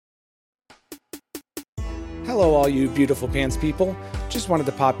Hello, all you beautiful pants people. Just wanted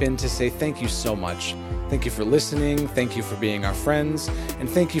to pop in to say thank you so much. Thank you for listening, thank you for being our friends, and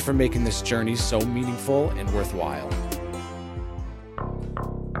thank you for making this journey so meaningful and worthwhile.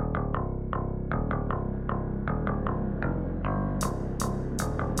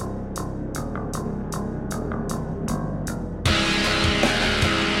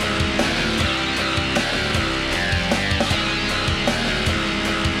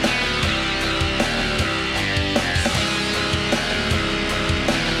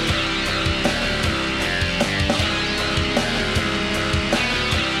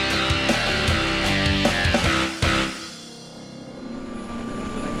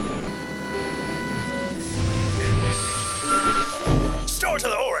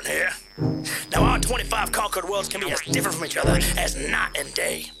 Can be as different from each other as night and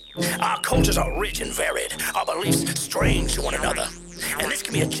day. Our cultures are rich and varied, our beliefs strange to one another. And this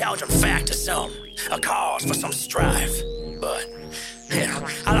can be a challenging fact to some, a cause for some strife. But,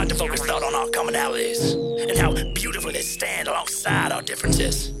 I like to focus thought on our commonalities and how beautifully they stand alongside our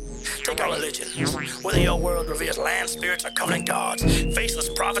differences. Take our religion. Whether your world reveres land spirits or covenant gods, faceless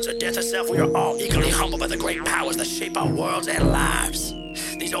prophets or death itself, we are all equally humbled by the great powers that shape our worlds and lives.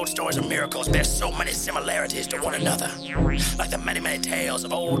 These old stories of miracles bear so many similarities to one another. Like the many, many tales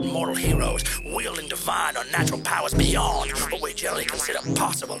of old mortal heroes wielding divine or natural powers beyond what we generally consider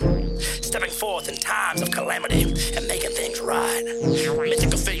possible. Stepping forth in times of calamity and making things right.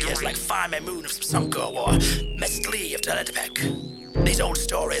 Mythical figures like Moon of Samsunko or Mestli of Teletepec. These old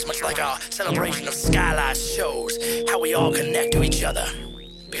stories, much like our celebration of Skylight, shows how we all connect to each other.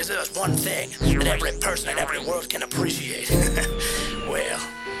 Because there's one thing that every person in every world can appreciate. Well,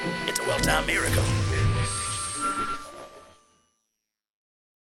 it's a well-timed miracle.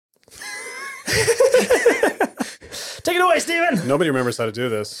 Take it away, Steven. Nobody remembers how to do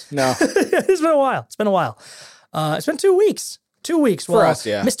this. No. It's been a while. It's been 2 weeks. 2 weeks. For us,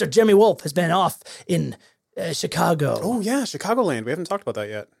 yeah. Mr. Jimmy Wolf has been off in Chicago. Oh, yeah, Chicagoland. We haven't talked about that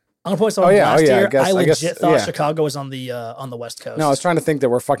yet. I'm gonna point something last year. I legit guess, thought Chicago was on the West Coast. No, I was trying to think that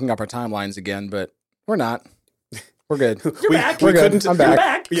we're fucking up our timelines again, but we're not. We're good. You're back. We're good. I'm back. You're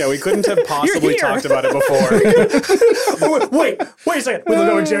back. Yeah, we couldn't have possibly talked about it before. Oh, wait a second. We look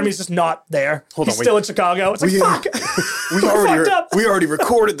over, Jeremy's just not there. He's still in Chicago. It's like, fuck. We already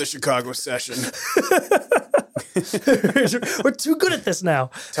recorded the Chicago session. We're too good at this now.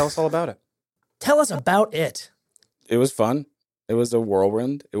 Tell us all about it. Tell us about it. It was fun. It was a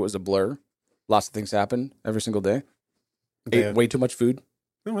whirlwind. It was a blur. Lots of things happen every single day. Ate way too much food.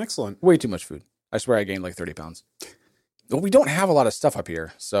 Oh, excellent. Way too much food. I swear I gained like 30 pounds. Well, we don't have a lot of stuff up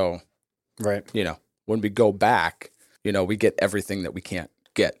here. So, right. When we go back, we get everything that we can't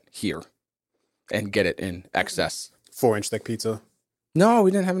get here and get it in excess. 4-inch thick pizza. No,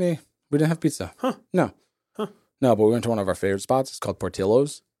 we didn't have any. We didn't have pizza. Huh. No. Huh. No, but we went to one of our favorite spots. It's called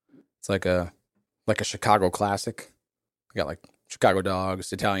Portillo's. It's like a Chicago classic. We got like Chicago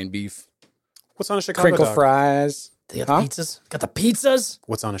dogs, Italian beef. What's on a Chicago crinkle dog? Fries. They got the pizzas. Got the pizzas.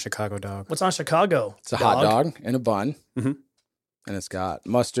 What's on a Chicago dog? What's on Chicago? It's a hot dog in a bun. Mm-hmm. And it's got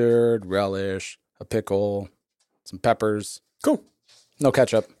mustard, relish, a pickle, some peppers. Cool. No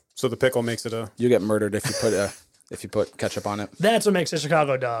ketchup. So the pickle makes it a... You get murdered if you put ketchup on it. That's what makes a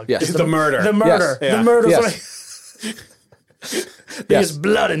Chicago dog. Yes. It's the murder. The murder. Yes. The murder. Yes. There's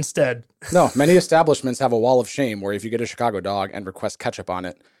blood instead. No, many establishments have a wall of shame where if you get a Chicago dog and request ketchup on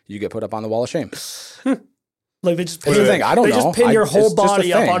it, you get put up on the wall of shame. Like they just It's a thing. I don't know. They just pin your whole it's just a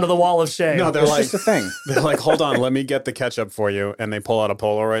body up thing. onto the wall of shame. No, they're It's like... just a thing. They're like, hold on, let me get the ketchup for you. And they pull out a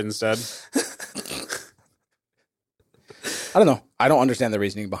Polaroid instead. I don't know. I don't understand the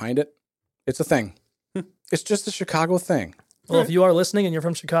reasoning behind it. It's a thing. It's just a Chicago thing. Well, if you are listening and you're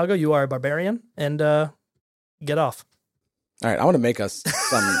from Chicago, you are a barbarian, and get off. All right, I want to make us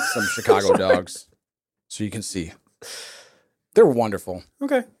some Chicago dogs so you can see. They're wonderful.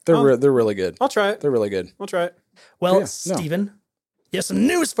 Okay. They're really good. I'll try it. They're really good. I'll try it. Well, Steven, you have some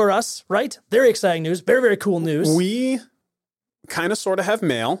news for us, right? Very exciting news. Very, very cool news. We kind of sort of have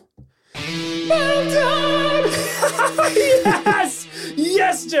mail. Yes!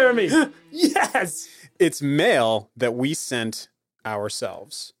 Yes, Jeremy! Yes! It's mail that we sent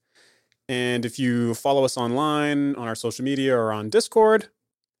ourselves. And if you follow us online, on our social media, or on Discord,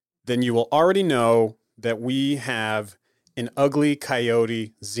 then you will already know that we have an Ugly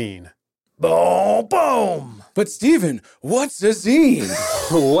Coyote zine. Boom, boom! But Steven, what's a zine?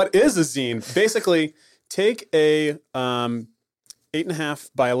 What is a zine? Basically, take a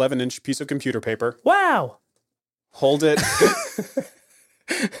 8.5 by 11-inch piece of computer paper. Wow! Hold it.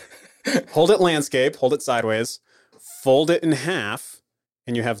 Hold it landscape. Hold it sideways. Fold it in half.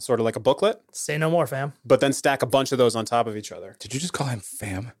 and you have sort of like a booklet, Say no more, fam. but then stack a bunch of those on top of each other. Did you just call him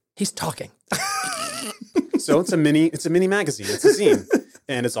fam? He's talking. So it's a mini magazine. It's a zine,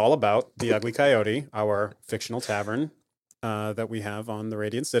 and it's all about the Ugly Coyote, our fictional tavern that we have on the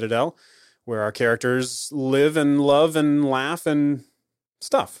Radiant Citadel, where our characters live and love and laugh and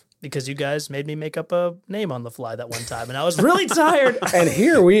stuff. Because you guys made me make up a name on the fly that one time, and I was really tired. And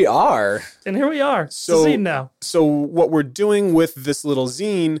here we are. And here we are. So- It's a scene now. So what we're doing with this little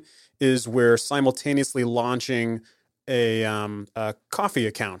zine is we're simultaneously launching a coffee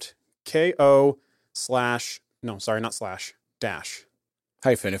account. dash.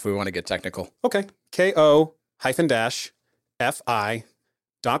 Hyphen if we want to get technical. Okay.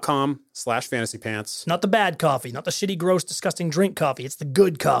 ko-fi.com/fantasypants. Not the bad coffee, not the shitty, gross, disgusting drink coffee. It's the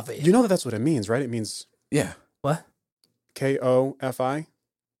good coffee. You know that's what it means, right? It means Yeah. What? KOFI.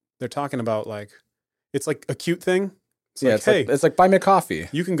 They're talking about it's like a cute thing. It's Yeah, like, hey, it's like buy me a coffee.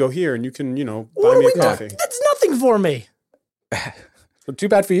 you can go here and you can, buy What are me we a coffee. That's nothing for me. Well, too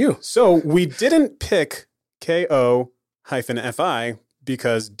bad for you. So we didn't pick KO-FI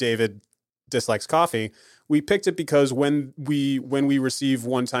because David dislikes coffee. We picked it because when we receive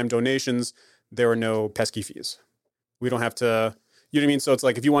one-time donations, there are no pesky fees. We don't have to, you know what I mean? So it's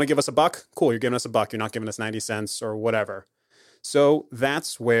like, if you want to give us $1, cool, you're giving us $1. You're not giving us 90 cents or whatever. So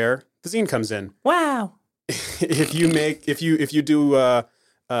that's where the zine comes in. Wow. If you do a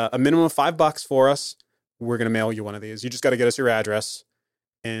minimum of $5 for us, we're going to mail you one of these. You just got to get us your address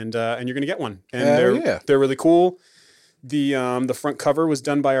and you're going to get one. And they're really cool. The front cover was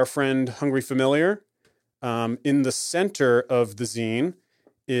done by our friend Hungry Familiar. In the center of the zine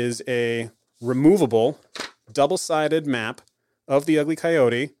is a removable double-sided map of the Ugly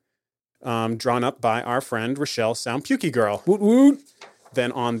Coyote, drawn up by our friend Rochelle Sound Pukey Girl. Woot woot.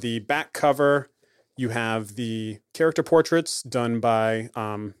 Then on the back cover, you have the character portraits done by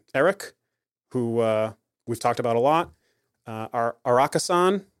Eric, who we've talked about a lot.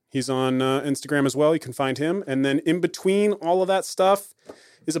 Araka-san, he's on Instagram as well. You can find him. And then in between all of that stuff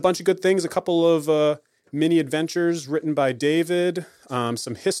is a bunch of good things, a couple of mini adventures written by David,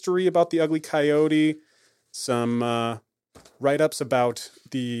 some history about the Ugly Coyote, some write-ups about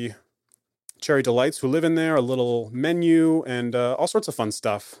the Cherry Delights who live in there, a little menu, and all sorts of fun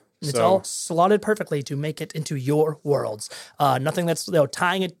stuff. It's all slotted perfectly to make it into your worlds. Nothing that's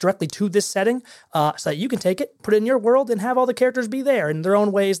tying it directly to this setting, so that you can take it, put it in your world, and have all the characters be there in their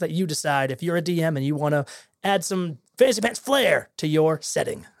own ways that you decide if you're a DM and you want to add some Fantasy Pants flair to your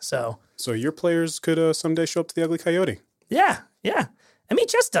setting. So your players could someday show up to the Ugly Coyote. yeah. I mean,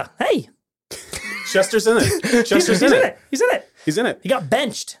 Chester, hey. Chester's in it. Chester's in it. He's in it. He's in it. He got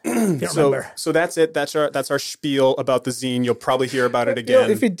benched. If you don't remember. So that's it. That's our spiel about the zine. You'll probably hear about it again.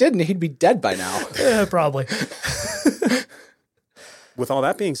 If he didn't, he'd be dead by now. Yeah, probably. With all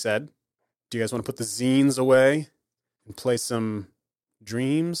that being said, do you guys want to put the zines away and play some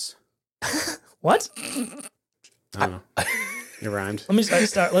dreams? What? I don't know. It rhymed. Let me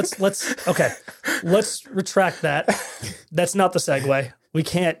start. Okay. Let's retract that. That's not the segue. We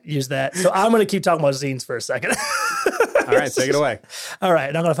can't use that. So I'm going to keep talking about zines for a second. All right, take it away. All right.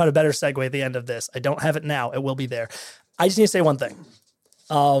 And I'm going to find a better segue at the end of this. I don't have it now. It will be there. I just need to say one thing.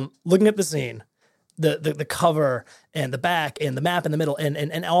 Looking at the zine, the cover and the back and the map in the middle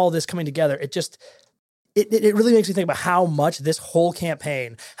and all this coming together, it really makes me think about how much this whole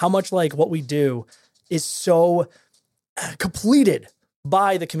campaign, how much like what we do is so completed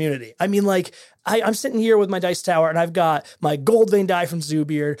by the community. I mean, like, I'm sitting here with my dice tower and I've got my gold vein die from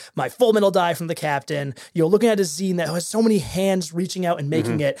Zoobeard, my full metal die from the captain, looking at a zine that has so many hands reaching out and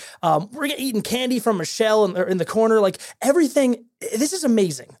making it. We're eating candy from Michelle in the corner, like everything. This is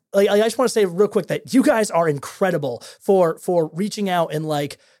amazing. Like, I just want to say real quick that you guys are incredible for reaching out and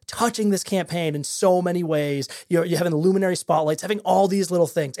like touching this campaign in so many ways. You're having the luminary spotlights, having all these little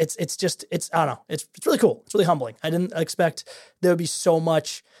things. It's I don't know. It's really cool. It's really humbling. I didn't expect there would be so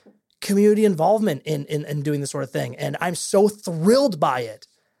much community involvement in doing this sort of thing. And I'm so thrilled by it.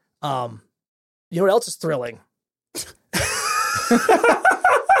 You know what else is thrilling?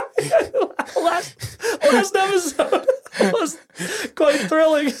 last episode was quite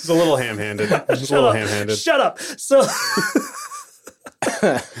thrilling. It's a little ham-handed. Shut up. So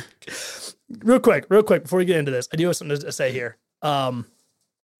real quick, before we get into this, I do have something to say here.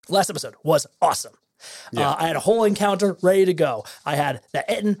 Last episode was awesome. Yeah. I had a whole encounter ready to go. I had the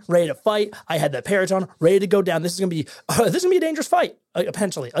Etten ready to fight. I had the Paraton ready to go down. This is gonna be a dangerous fight,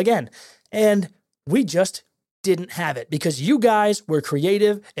 potentially again. And we just didn't have it because you guys were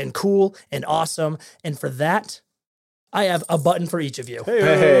creative and cool and awesome. And for that, I have a button for each of you.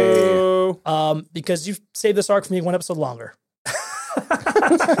 Hey. Because you've saved this arc for me one episode longer.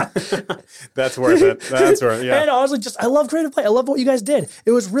 That's worth it. That's worth it. Yeah. And honestly, I love creative play. I love what you guys did.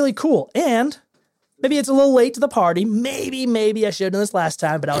 It was really cool. And maybe it's a little late to the party. Maybe I should have done this last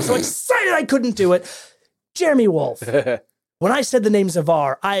time, but I was so excited I couldn't do it. Jeremy Wolf. When I said the name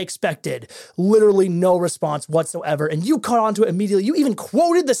Zavar, I expected literally no response whatsoever, and you caught on to it immediately. You even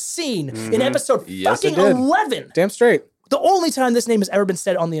quoted the scene in episode fucking 11. Damn straight. The only time this name has ever been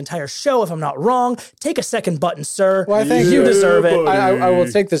said on the entire show, if I'm not wrong. Take a second button, sir. Why, thank you. you. Deserve it. I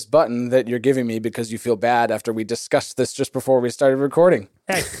will take this button that you're giving me because you feel bad after we discussed this just before we started recording.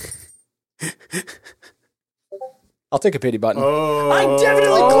 Hey. I'll take a pity button. I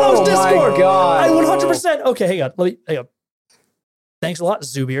definitely closed Discord. My God. I 100%. Okay, hang on. Thanks a lot,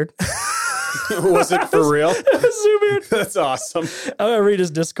 Zoobeard. Was it for real? Zoobeard. That's awesome. I'm going to read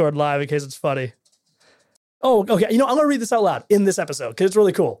his Discord live in case it's funny. Oh, okay. I'm going to read this out loud in this episode because it's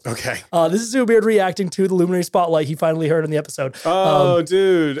really cool. Okay. This is Zoobeard reacting to the Luminary Spotlight he finally heard in the episode. Oh,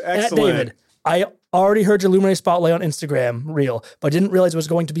 dude. Excellent. David, I already heard your Luminary Spotlight on Instagram reel, but I didn't realize it was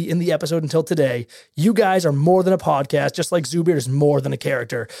going to be in the episode until today. You guys are more than a podcast, just like Zoobeard is more than a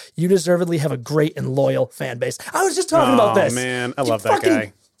character. You deservedly have a great and loyal fan base. I was just talking about this. Oh, man. I love that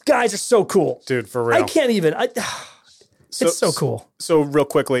guy. Guys are so cool. Dude, for real. I can't even. It's so cool. So real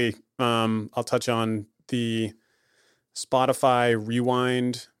quickly, I'll touch on the Spotify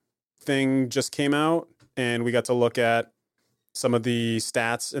Rewind thing just came out, and we got to look at some of the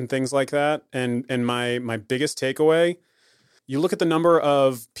stats and things like that. And my biggest takeaway, you look at the number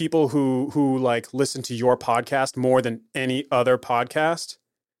of people who like listen to your podcast more than any other podcast.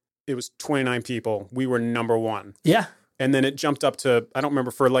 It was 29 people. We were number one. Yeah. And then it jumped up to, I don't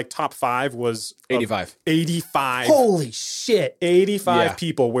remember, for like top 5 was 85. 85. Holy shit. 85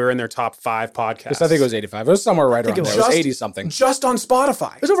 people were in their top 5 podcasts. I think it was 85. It was somewhere right around there. It was Just- 80 something. Just on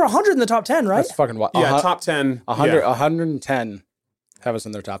Spotify. There's over 100 in the top 10, right? That's fucking wild. Yeah, top 10. 100, yeah, 110 have us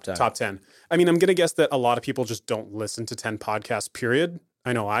in their top 10. top 10. I mean, I'm going to guess that a lot of people just don't listen to 10 podcasts, period.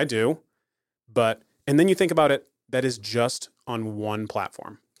 I know I do. But, and then you think about it, that is just on one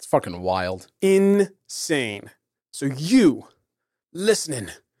platform. It's fucking wild. Insane. So you listening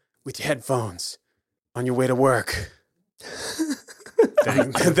with your headphones on your way to work.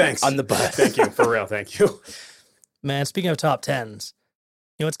 Thanks. On the bus. Thank you. For real. Thank you. Man, speaking of top 10s,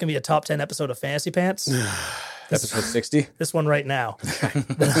 you know what's going to be a top 10 episode of Fantasy Pants? Episode 60. This one right now.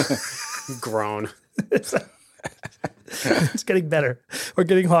 Grown. It's getting better. We're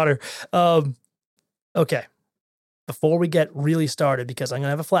getting hotter. Okay. Before we get really started, because I'm going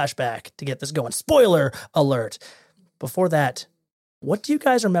to have a flashback to get this going. Spoiler alert. Before that, what do you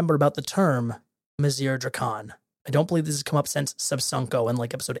guys remember about the term Mizir Drakan? I don't believe this has come up since Subsunko in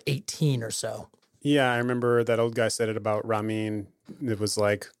like episode 18 or so. Yeah, I remember that old guy said it about Ramin. It was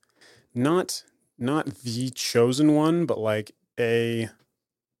like not the chosen one, but like a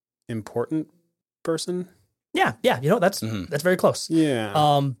important person. Yeah. You know, that's very cllose. Yeah.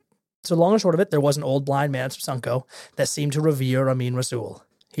 So long and short of it, there was an old blind man at Subsunko that seemed to revere Ramin Rasul.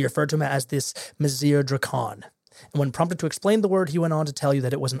 He referred to him as this Mizir Drakan. And when prompted to explain the word, he went on to tell you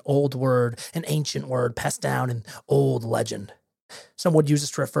that it was an old word, an ancient word passed down in old legend. Some would use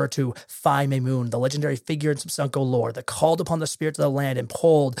this to refer to Phai Maymun, the legendary figure in Subsunko lore that called upon the spirits of the land and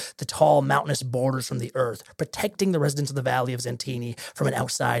pulled the tall mountainous borders from the earth, protecting the residents of the valley of Zantini from an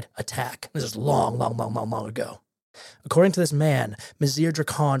outside attack. This is long ago. According to this man, Mizir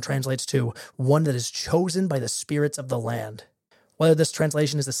Drakan translates to one that is chosen by the spirits of the land. Whether this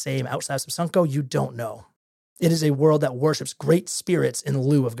translation is the same outside of Subsunko, you don't know. It is a world that worships great spirits in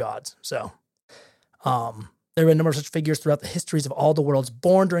lieu of gods. So, there have been a number of such figures throughout the histories of all the worlds,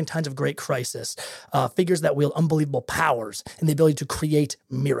 born during times of great crisis, figures that wield unbelievable powers and the ability to create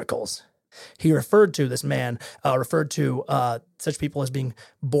miracles. He referred to, this man, such people as being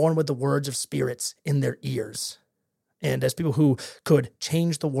born with the words of spirits in their ears, and as people who could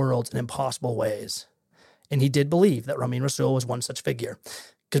change the world in impossible ways. And he did believe that Ramin Rasul was one such figure.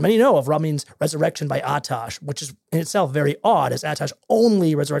 Because many know of Ramin's resurrection by Atash, which is in itself very odd, as Atash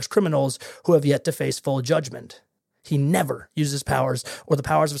only resurrects criminals who have yet to face full judgment. He never uses powers or the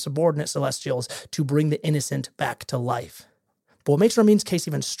powers of subordinate celestials to bring the innocent back to life. But what makes Ramin's case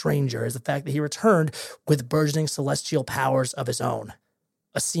even stranger is the fact that he returned with burgeoning celestial powers of his own.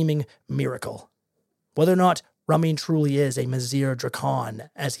 A seeming miracle. Whether or not Ramin truly is a Mizir Drakan,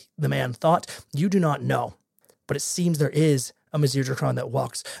 as the man thought, you do not know. But it seems there is a Mizir Drakan that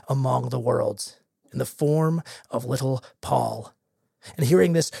walks among the worlds in the form of little Paul. And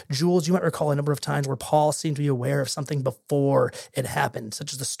hearing this, Jules, you might recall a number of times where Paul seemed to be aware of something before it happened,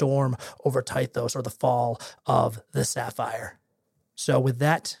 such as the storm over Tythos or the fall of the Sapphire. So with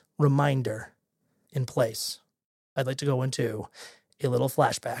that reminder in place, I'd like to go into a little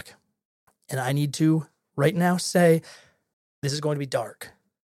flashback. And I need to, right now, say this is going to be dark.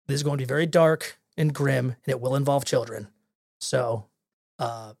 This is going to be very dark and grim, and it will involve children. So,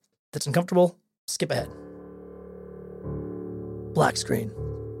 if it's uncomfortable, skip ahead. Black screen.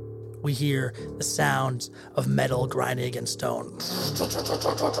 We hear the sounds of metal grinding against stone.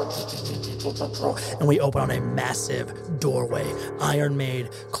 And we open on a massive doorway, iron made,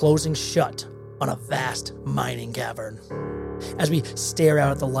 closing shut on a vast mining cavern. As we stare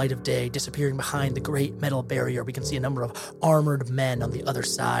out at the light of day disappearing behind the great metal barrier, we can see a number of armored men on the other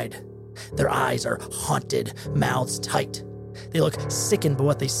side. Their eyes are haunted, mouths tight. They look sickened by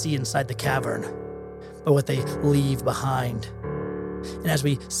what they see inside the cavern, by what they leave behind. And as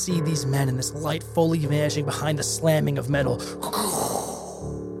we see these men in this light fully vanishing behind the slamming of metal,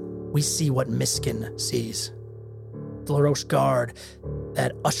 we see what Miskin sees. The LaRoche Guard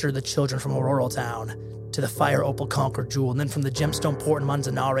that ushered the children from Auroral Town to the Fire Opal Conquered Jewel, and then from the Gemstone Port in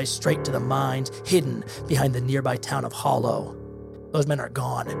Manzanare straight to the mines hidden behind the nearby town of Hollow. Those men are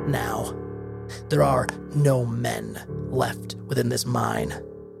gone now. There are no men left within this mine,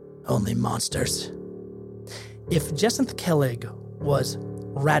 only monsters. If Jacinth Kellig was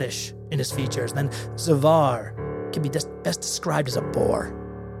radish in his features, then Zavar can be best described as a boar.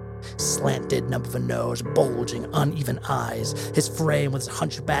 Slanted nub of a nose, bulging, uneven eyes. His frame with his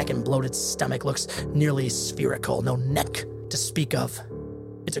hunchback and bloated stomach looks nearly spherical, no neck to speak of.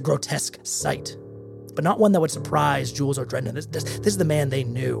 It's a grotesque sight, but not one that would surprise Jules or Dredden. This is the man they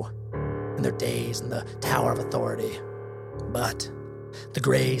knew in their days in the Tower of Authority. But the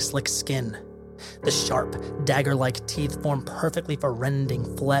gray, slick skin, the sharp, dagger-like teeth formed perfectly for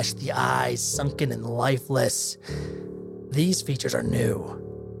rending flesh, the eyes sunken and lifeless. These features are new.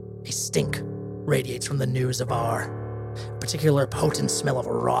 A stink radiates from the new Zavar, a particular potent smell of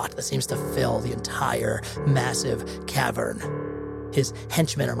rot that seems to fill the entire massive cavern. His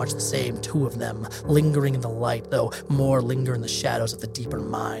henchmen are much the same, two of them, lingering in the light, though more linger in the shadows of the deeper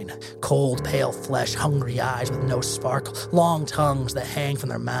mine. Cold, pale flesh, hungry eyes with no sparkle, long tongues that hang from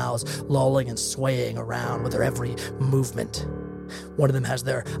their mouths, lolling and swaying around with their every movement. One of them has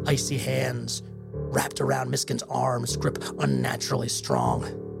their icy hands wrapped around Miskin's arms, grip unnaturally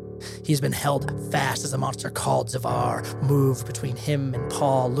strong. He's been held fast as a monster called Zavar moved between him and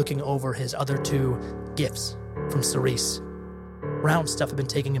Paul, looking over his other two gifts from Cerise. Round Stuff had been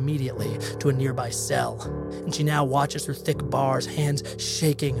taken immediately to a nearby cell, and she now watches through thick bars, hands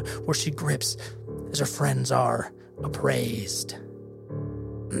shaking where she grips as her friends are appraised.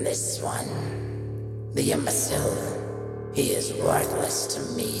 This one, the imbecile, he is worthless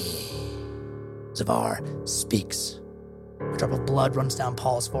to me. Zavar speaks. A drop of blood runs down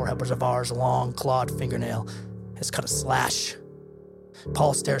Paul's forehead where Zavar's long, clawed fingernail has cut a slash.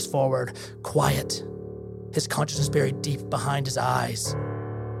 Paul stares forward, quiet, his consciousness buried deep behind his eyes.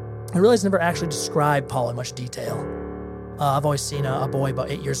 I realize I never actually described Paul in much detail. I've always seen a boy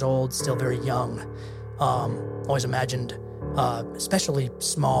about 8 years old, still very young. Always imagined especially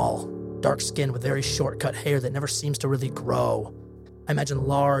small, dark-skinned with very short-cut hair that never seems to really grow. I imagine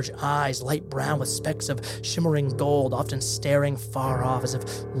large eyes, light brown with specks of shimmering gold, often staring far off as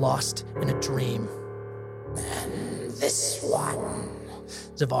if lost in a dream. And this one,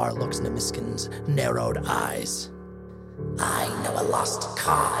 Zavar looks into Miskin's narrowed eyes. I know a lost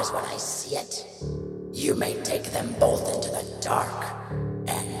cause when I see it. You may take them both into the dark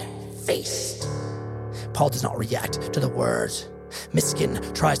and feast. Paul does not react to the words.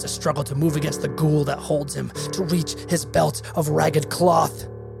 Miskin tries to struggle to move against the ghoul that holds him, to reach his belt of ragged cloth.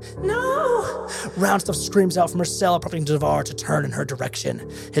 No! Round Stuff screams out from her cell, prompting Zavar to turn in her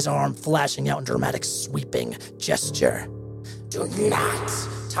direction, his arm flashing out in dramatic sweeping gesture. Do not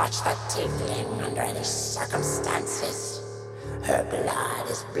touch the tiefling under any circumstances. Her blood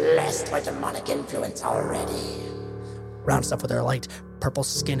is blessed by demonic influence already. Round Stuff with her light purple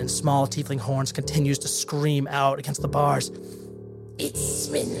skin and small tiefling horns continues to scream out against the bars.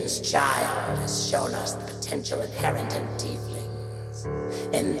 Eatsmin's child has shown us the potential inherent in tieflings,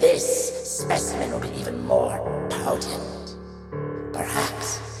 and this specimen will be even more potent.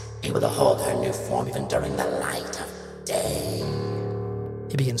 Perhaps able to hold her new form even during the light of day.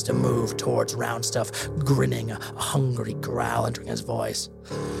 He begins to move towards Round Stuff, grinning, a hungry growl entering his voice.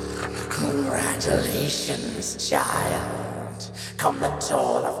 Congratulations, child. Come the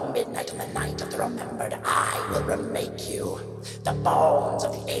toll of midnight on the night of the remembered, I will remake you. The bones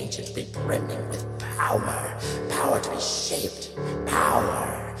of the ancients will be brimming with power. Power to be shaped.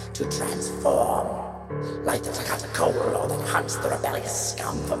 Power to transform. Like the Takata that hunts the rebellious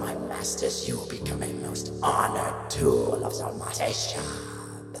scum for my masters, you will become a most honored tool of Zalmate Shab.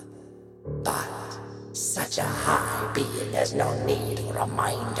 But Such a high being has no need for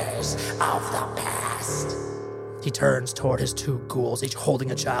reminders of the past. He turns toward his two ghouls, each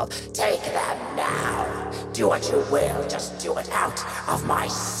holding a child. Take them now. Do what you will, just do it out of my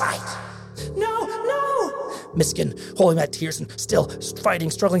sight. No, no! Miskin, holding back tears and still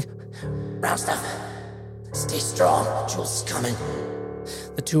fighting, struggling. Brown stuff. Stay strong. Jules is coming.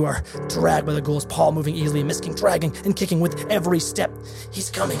 The two are dragged by the ghouls, Paul moving easily, Miskin dragging and kicking with every step. He's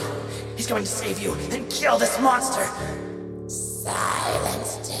coming. He's going to save you and kill this monster.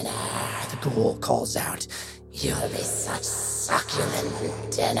 Silence, dinner. The ghoul calls out. You'll be such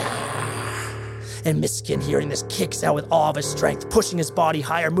succulent dinner. And Miskin, hearing this, kicks out with all of his strength, pushing his body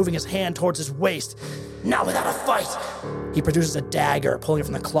higher, moving his hand towards his waist. Not without a fight. He produces a dagger, pulling it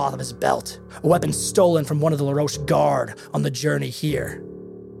from the cloth of his belt, a weapon stolen from one of the LaRoche guard on the journey here.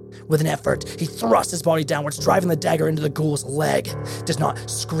 With an effort, he thrusts his body downwards, driving the dagger into the ghoul's leg. It does not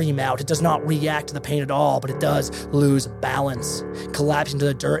scream out, it does not react to the pain at all, but it does lose balance, collapsing to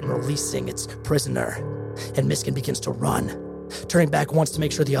the dirt and releasing its prisoner. And Miskin begins to run, turning back once to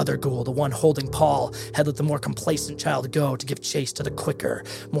make sure the other ghoul, the one holding Paul, had let the more complacent child go to give chase to the quicker,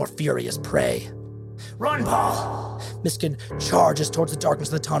 more furious prey. Run, Paul! Miskin charges towards the darkness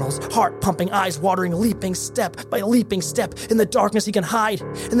of the tunnels, heart pumping, eyes watering, leaping step by leaping step. In the darkness he can hide.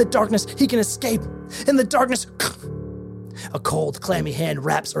 In the darkness he can escape. In the darkness... A cold, clammy hand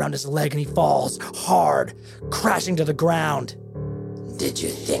wraps around his leg and he falls, hard, crashing to the ground. Did you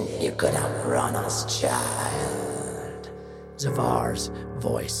think you could outrun us, child? Zavar's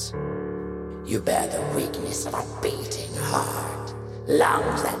voice. You bear the weakness of a beating heart,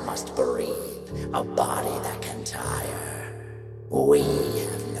 lungs that must breathe, a body that can tire. We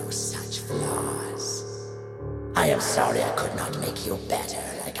have no such flaws. I am sorry I could not make you better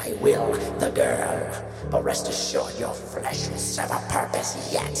like I will the girl, but rest assured your flesh will serve a purpose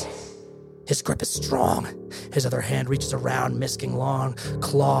yet. His grip is strong. His other hand reaches around, Miskin long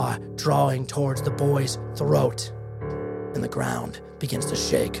claw, drawing towards the boy's throat. And the ground begins to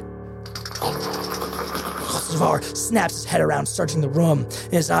shake. Zavar snaps his head around, searching the room,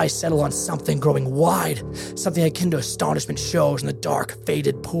 and his eyes settle on something growing wide, something akin to astonishment shows in the dark,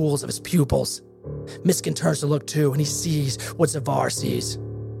 faded pools of his pupils. Miskin turns to look too, and he sees what Zavar sees.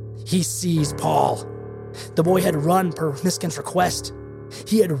 He sees Paul. The boy had run per Miskin's request.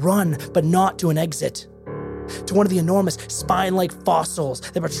 He had run, but not to an exit. To one of the enormous spine-like fossils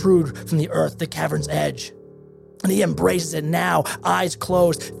that protrude from the earth, the cavern's edge. And he embraces it now, eyes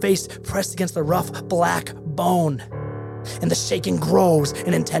closed, face pressed against the rough, black bone. And the shaking grows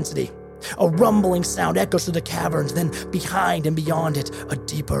in intensity. A rumbling sound echoes through the caverns, then behind and beyond it, a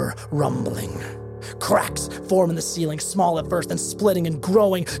deeper rumbling. Cracks form in the ceiling, small at first, then splitting and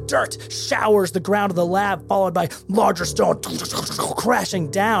growing. Dirt showers the ground of the lab, followed by larger stone crashing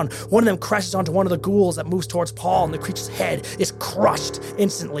down. One of them crashes onto one of the ghouls that moves towards Paul, and the creature's head is crushed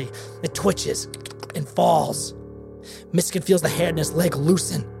instantly. It twitches and falls. Miskin feels the hair in his leg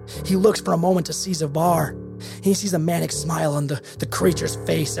loosen. He looks for a moment to see Zavar. He sees a manic smile on the creature's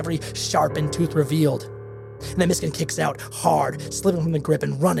face, every sharpened tooth revealed. And then Miskin kicks out hard, slipping from the grip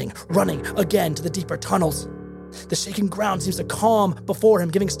and running again to the deeper tunnels. The shaking ground seems to calm before him,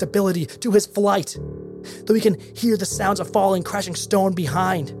 giving stability to his flight. Though he can hear the sounds of falling, crashing stone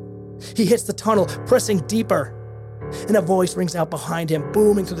behind. He hits the tunnel, pressing deeper. And a voice rings out behind him,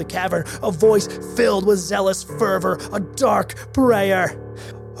 booming through the cavern, a voice filled with zealous fervor, a dark prayer.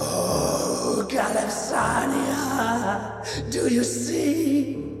 Oh, God of Sarnia, do you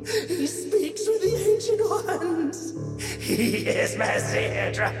see? He speaks with the Ancient Ones. He is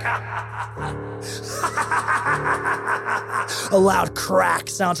Messiah Drakkar. A loud crack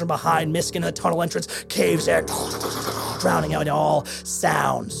sounds from behind Miskin. The tunnel entrance caves in, drowning out all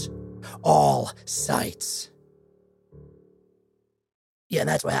sounds, all sights. Yeah, and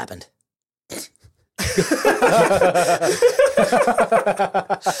that's what happened.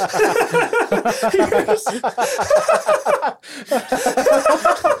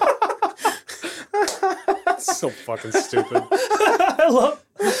 So fucking stupid. I love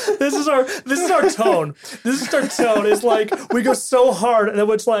this is our tone. This is our tone. Is like we go so hard and then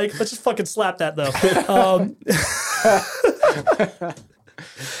it's like let's just fucking slap that though.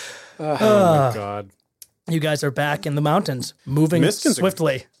 Oh my god. You guys are back in the mountains, moving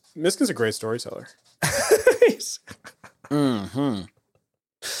swiftly. Miskin's a great storyteller. Mm-hmm.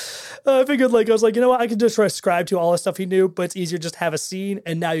 I figured, I was like, you know what? I could just ascribe to all the stuff he knew, but it's easier just to have a scene,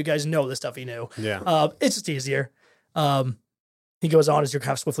 and now you guys know the stuff he knew. Yeah. It's just easier. He goes on as you're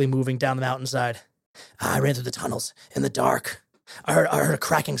kind of swiftly moving down the mountainside. I ran through the tunnels in the dark. I heard a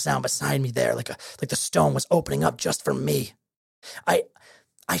cracking sound beside me there, like the stone was opening up just for me. I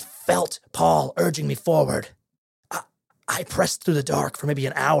I felt Paul urging me forward. I pressed through the dark for maybe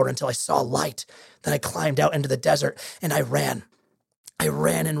an hour until I saw light. Then I climbed out into the desert, and I ran. I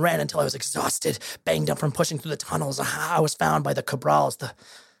ran and ran until I was exhausted, banged up from pushing through the tunnels. I was found by the Cabrals,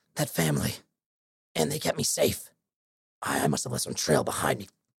 that family, and they kept me safe. I must have left some trail behind me,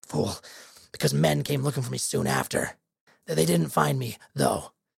 fool, because men came looking for me soon after. They didn't find me,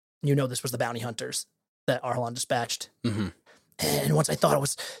 though. You know this was the bounty hunters that Arlan dispatched. Mm-hmm. And once I thought it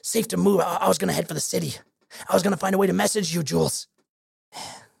was safe to move, I was going to head for the city. I was going to find a way to message you, Jules.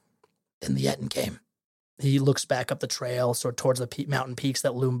 Then the Etten came. He looks back up the trail, sort of towards the mountain peaks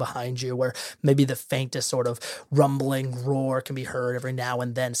that loom behind you, where maybe the faintest sort of rumbling roar can be heard every now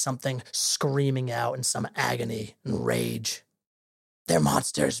and then, something screaming out in some agony and rage. They're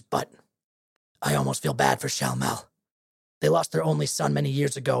monsters, but I almost feel bad for Shalmel. They lost their only son many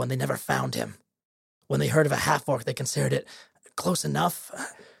years ago, and they never found him. When they heard of a half-orc, they considered it close enough.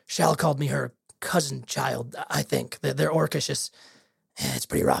 Shal called me her cousin child, I think. They're orcish. It's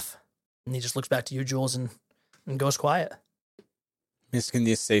pretty rough. And he just looks back to you, Jules, and goes quiet. Miskin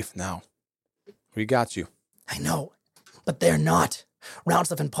is safe now. We got you. I know, but they're not.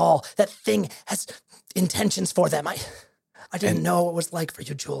 Roundstuff and Paul, that thing has intentions for them. I didn't know what it was like for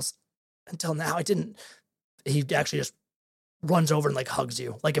you, Jules, until now. I didn't. He actually just runs over and, like, hugs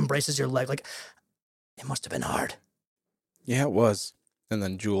you, like, embraces your leg. Like, it must have been hard. Yeah, it was. And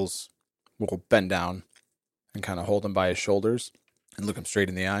then Jules will bend down and kind of hold him by his shoulders and look him straight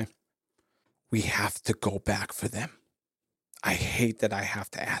in the eye. We have to go back for them. I hate that I have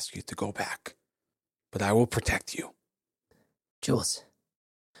to ask you to go back, but I will protect you. Jules,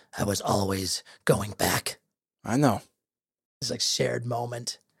 I was always going back. I know. This, like, shared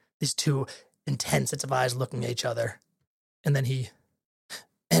moment. These two intense sets of eyes looking at each other. And then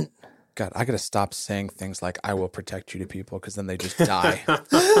God, I gotta stop saying things like "I will protect you" to people because then they just die.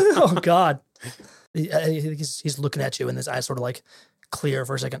 Oh God, he's looking at you, and his eyes sort of like clear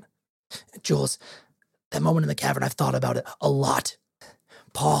for a second. Jules, that moment in the cavern, I've thought about it a lot.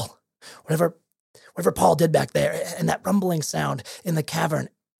 Paul, whatever Paul did back there, and that rumbling sound in the cavern,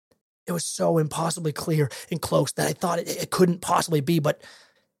 it was so impossibly clear and close that I thought it couldn't possibly be. But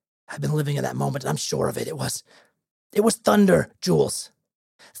I've been living in that moment, and I'm sure of it. It was thunder, Jules.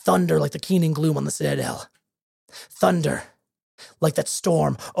 Thunder like the keening gloom on the Citadel. Thunder like that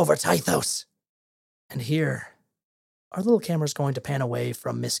storm over Tythos. And here, our little camera's going to pan away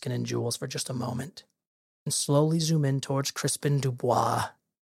from Miskin and Jules for just a moment and slowly zoom in towards Crispin Dubois.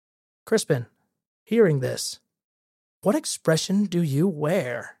 Crispin, hearing this, what expression do you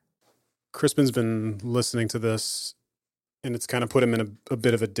wear? Crispin's been listening to this, and it's kind of put him in a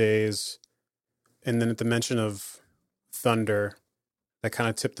bit of a daze. And then at the mention of thunder, that kind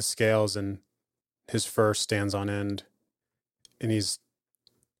of tipped the scales, and his fur stands on end. And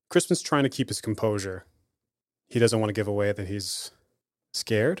Crispin's trying to keep his composure. He doesn't want to give away that he's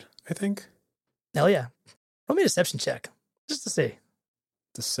scared, I think. Hell yeah. Roll me a deception check, just to see.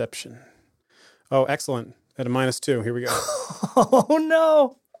 Deception. Oh, excellent. At a -2. Here we go. Oh,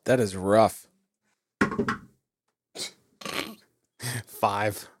 no. That is rough.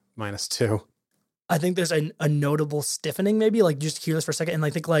 5 -2. I think there's a notable stiffening, maybe. Like, just hear this for a second. And I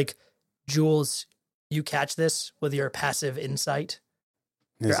think, like, Jules, you catch this with your passive insight.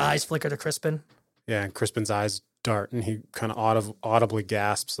 Your eyes flicker to Crispin. Yeah, and Crispin's eyes dart, and he kind of audibly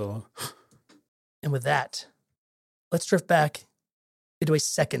gasps. And with that, let's drift back into a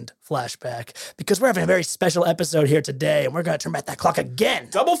second flashback, because we're having a very special episode here today, and we're going to turn back that clock again.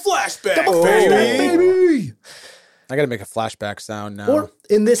 Double flashback, baby! I gotta make a flashback sound now. Or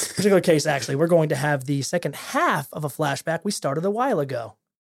in this particular case, actually, we're going to have the second half of a flashback we started a while ago.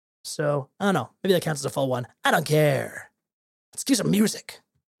 So, I don't know. Maybe that counts as a full one. I don't care. Let's do some music.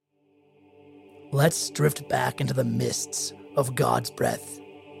 Let's drift back into the mists of God's breath,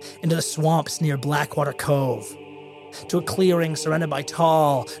 into the swamps near Blackwater Cove, to a clearing surrounded by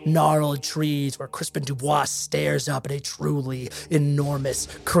tall, gnarled trees where Crispin Dubois stares up at a truly enormous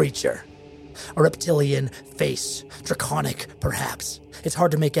creature. A reptilian face, draconic perhaps. It's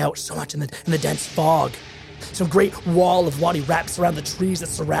hard to make out so much in the dense fog. Some great wall of water wraps around the trees that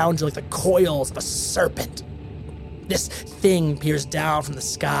surround you like the coils of a serpent. This thing peers down from the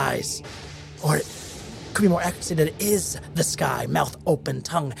skies, or it could be more accurate to say that it is the sky, mouth open,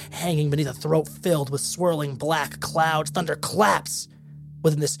 tongue hanging beneath a throat filled with swirling black clouds. Thunder claps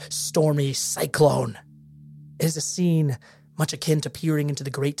within this stormy cyclone. It is a scene much akin to peering into the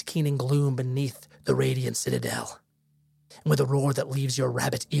great keening gloom beneath the radiant Citadel. And with a roar that leaves your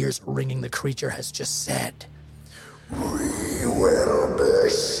rabbit ears ringing, the creature has just said, "We will be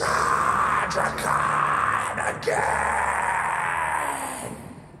Sadrakhan again."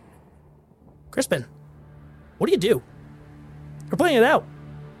 Crispin, what do? We're playing it out.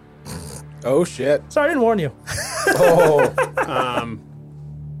 Oh, shit. Sorry, I didn't warn you. Oh.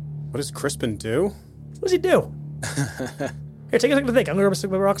 What does Crispin do? What does he do? Here, take a second to think. I'm going to go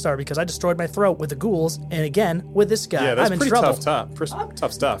stick with Rockstar because I destroyed my throat with the ghouls, and again, with this guy, Yeah, that's I'm in pretty trouble.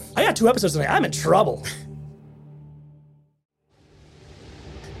 tough stuff. I got 2 episodes tonight. I'm in trouble.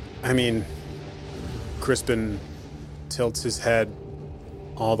 I mean, Crispin tilts his head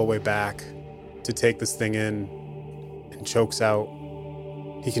all the way back to take this thing in and chokes out.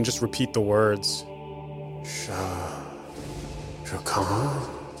 He can just repeat the words. Shah-Drakan?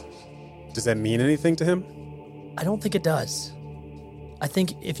 Does that mean anything to him? I don't think it does. I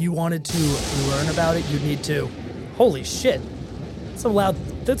think if you wanted to learn about it, you'd need to. Holy shit. That's a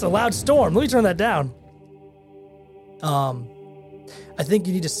loud storm. Let me turn that down. I think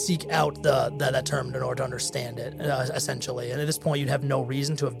you need to seek out that term in order to understand it, essentially. And at this point, you'd have no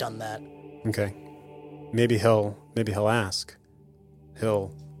reason to have done that. Okay. Maybe he'll ask.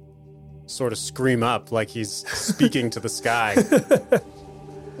 He'll sort of scream up like he's speaking to the sky.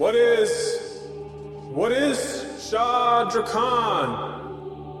 What is Shah-Drakan?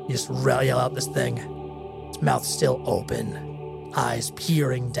 You just yell out this thing. Its mouth still open, eyes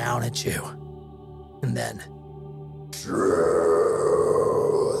peering down at you. And then... Truth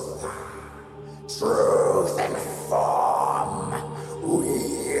and form.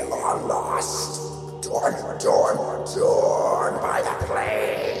 We are lost. Torn by the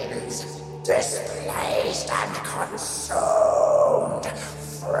plains. Displaced and consumed.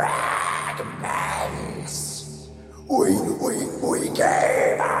 Fragments. We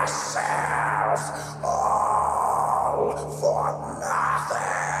gave ourselves all for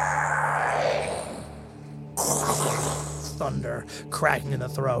nothing. thunder cracking in the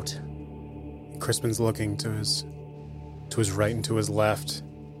throat. Crispin's looking to his right and to his left,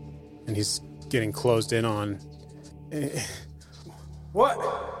 and he's getting closed in on. What?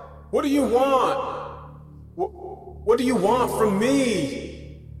 What do you want? What do you want from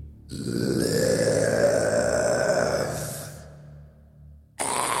me? Live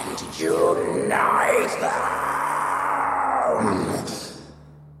and unite them.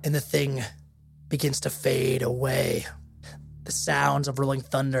 And the thing begins to fade away. The sounds of rolling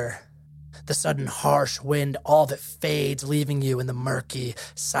thunder, the sudden harsh wind, all of it fades, leaving you in the murky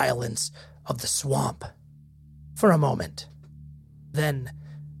silence of the swamp. For a moment. Then,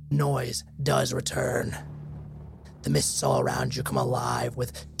 noise does return. The mists all around you come alive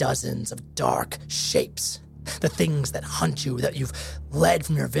with dozens of dark shapes. The things that hunt you, that you've led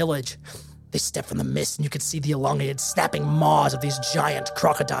from your village. They step from the mist, and you can see the elongated, snapping maws of these giant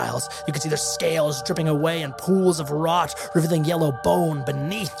crocodiles. You can see their scales dripping away in pools of rot, revealing yellow bone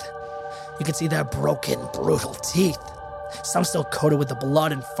beneath. You can see their broken, brutal teeth. Some still coated with the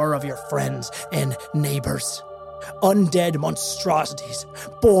blood and fur of your friends and neighbors. Undead monstrosities,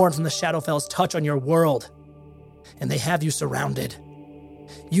 born from the Shadowfell's touch on your world. And they have you surrounded.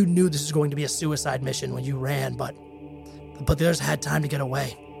 You knew this was going to be a suicide mission when you ran, but the others had time to get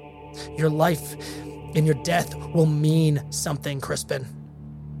away. Your life and your death will mean something, Crispin.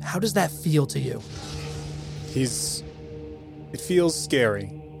 How does that feel to you? It feels scary,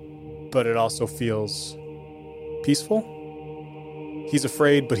 but it also feels peaceful. He's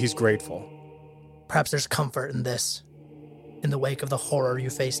afraid, but he's grateful. Perhaps there's comfort in this. In the wake of the horror you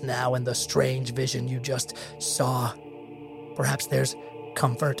face now and the strange vision you just saw. Perhaps there's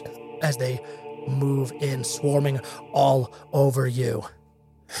comfort as they move in, swarming all over you.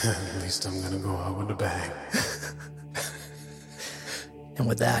 At least I'm gonna go out with a bang. And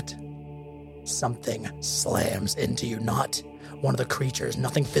with that, something slams into you. Not one of the creatures,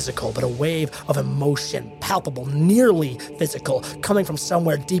 nothing physical, but a wave of emotion, palpable, nearly physical, coming from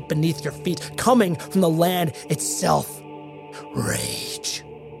somewhere deep beneath your feet, coming from the land itself. Rage.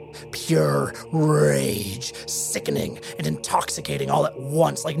 Pure rage, sickening and intoxicating all at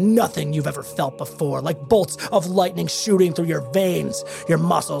once, like nothing you've ever felt before, like bolts of lightning shooting through your veins. Your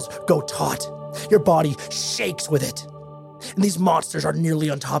muscles go taut. Your body shakes with it. And these monsters are nearly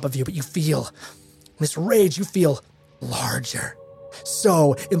on top of you, but you feel, this rage, you feel larger.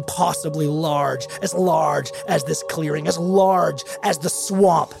 So impossibly large as this clearing, as large as the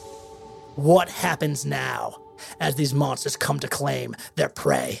swamp. What happens now as these monsters come to claim their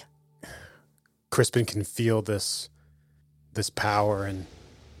prey? Crispin can feel this power, and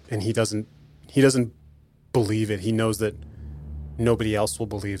he doesn't believe it. He knows that nobody else will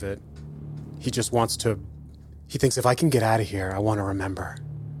believe it. He just wants to. He thinks, if I can get out of here, I want to remember.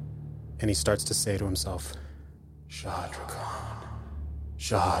 And he starts to say to himself, Shah-Drakan,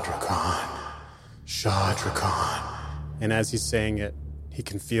 Shah-Drakan, Shah-Drakan. And as he's saying it, he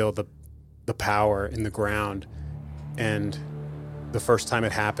can feel the the power in the ground. And the first time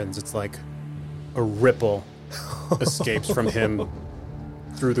it happens, it's like a ripple escapes from him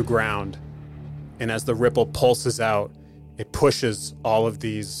through the ground. And as the ripple pulses out, it pushes all of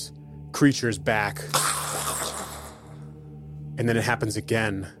these creatures back. And then it happens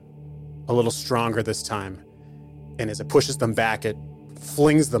again, a little stronger this time. And as it pushes them back, it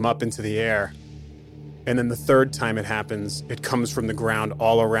flings them up into the air. And then the third time it happens, it comes from the ground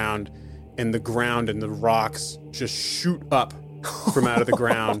all around, and the ground and the rocks just shoot up from out of the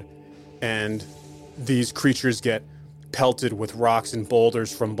ground. And these creatures get pelted with rocks and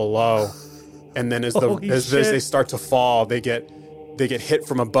boulders from below. And then as they start to fall, they get hit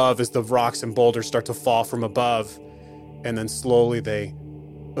from above as the rocks and boulders start to fall from above. And then slowly they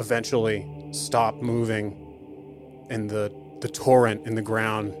eventually stop moving, and the torrent in the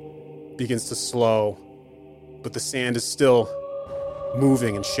ground begins to slow, but the sand is still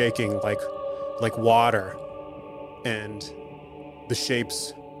moving and shaking like water, and the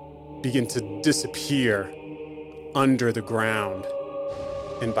shapes begin to disappear under the ground.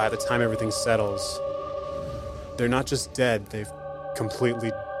 And by the time everything settles, they're not just dead, they've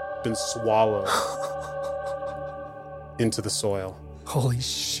completely been swallowed into the soil. Holy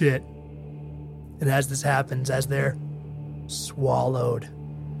shit. And as this happens, as they're swallowed,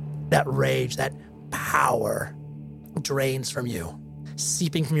 that rage, that power drains from you,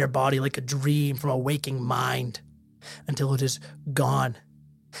 seeping from your body like a dream from a waking mind, until it is gone,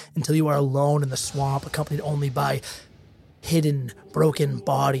 until you are alone in the swamp, accompanied only by hidden, broken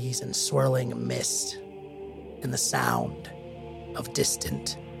bodies and swirling mist, and the sound of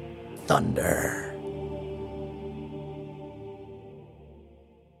distant thunder.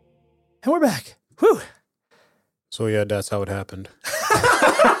 And we're back. Whew. So yeah, that's how it happened.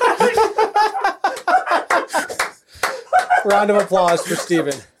 Round of applause for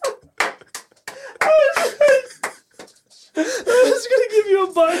Steven. I was going to give you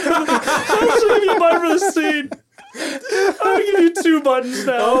a button for the scene. I'm going to give you 2 buttons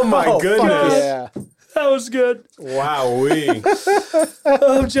now. Oh my goodness. Yeah. That was good. Wowee.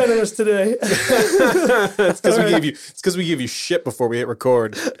 I'm generous today. It's because we gave you shit before we hit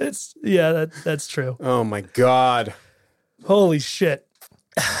record. That's true. Oh my God. Holy shit.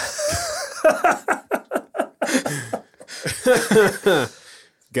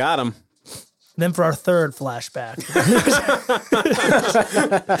 Got him. Then for our third flashback.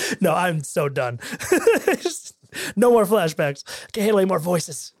 No, I'm so done. No more flashbacks. Can't handle any more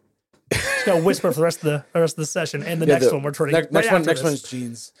voices. Just gotta whisper for the rest of the session. And the next one we're turning. Next one is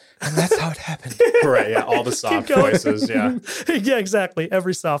jeans. And that's how it happened. Right, yeah, all the soft voices, yeah. Yeah, exactly.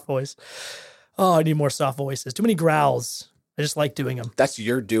 Every soft voice. Oh, I need more soft voices. Too many growls. I just like doing them. That's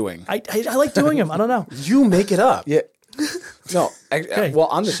your doing. I like doing them. I don't know. You make it up. Yeah. No. Well,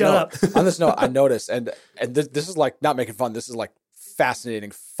 on this shut note, I noticed, and this is like not making fun. This is like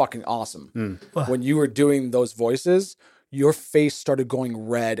fascinating, fucking awesome. When you were doing those voices, your face started going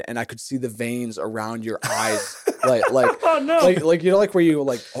red, and I could see the veins around your eyes, like oh no, like you know, like where you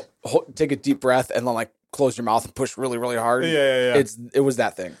like take a deep breath and then like close your mouth and push really, really hard. Yeah. It was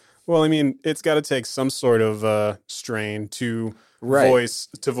that thing. Well, I mean, it's got to take some sort of strain to voice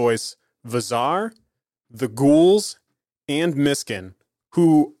Vazar, the ghouls, and Miskin,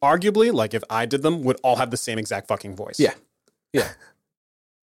 who arguably, like if I did them, would all have the same exact fucking voice. Yeah.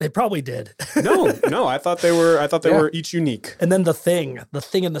 They probably did. No, I thought they were each unique. And then the thing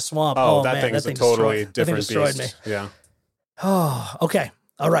in the swamp. Oh, man, thing is a totally different destroyed beast. Me. Yeah. Oh, okay.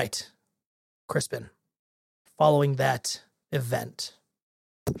 All right. Crispin, following that event.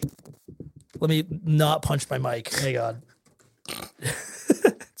 Let me not punch my mic. Hang on.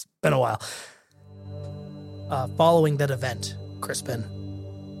 It's been a while. Following that event, Crispin,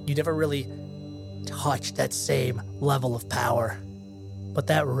 you never really touched that same level of power. But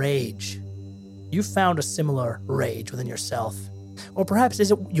that rage, you found a similar rage within yourself. Or perhaps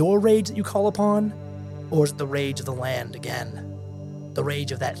is it your rage that you call upon? Or is it the rage of the land again? The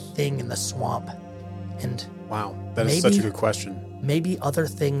rage of that thing in the swamp? And wow, that is such a good question. Maybe other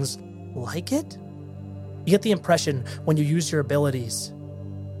things like it? You get the impression when you use your abilities,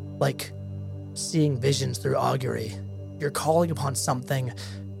 like seeing visions through augury, you're calling upon something,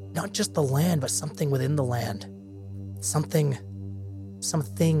 not just the land, but something within the land. Some things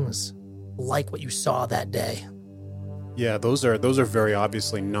like what you saw that day. Yeah, those are very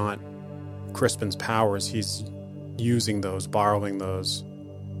obviously not Crispin's powers. He's using those, borrowing those.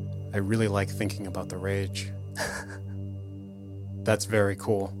 I really like thinking about the rage. That's very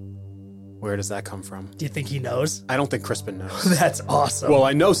cool. Where does that come from? Do you think he knows? I don't think Crispin knows. That's awesome. Well,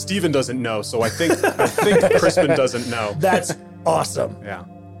 I know Steven doesn't know, so I think Crispin doesn't know. That's awesome. Yeah.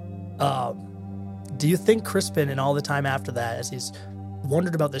 Do you think Crispin, in all the time after that, as he's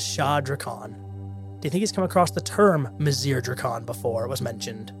wondered about this Shah Drakan, do you think he's come across the term Mizir Drakan before it was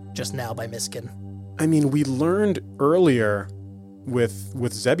mentioned just now by Miskin? I mean, we learned earlier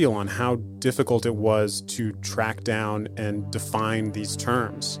with Zebulon how difficult it was to track down and define these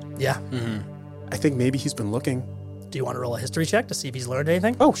terms. Yeah. I think maybe he's been looking. Do you want to roll a history check to see if he's learned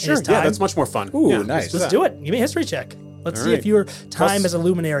anything? Oh, in sure. his time? Yeah, that's much more fun. Ooh, Yeah, nice. Let's do it. Give me a history check. Let's All see right. if your time Plus- as a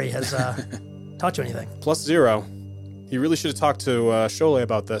luminary has taught you anything. +0. He really should have talked to Sholay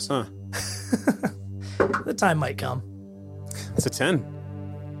about this, huh? The time might come. It's a 10.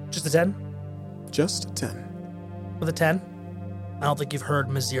 Just a 10? Just a 10. With a 10? I don't think you've heard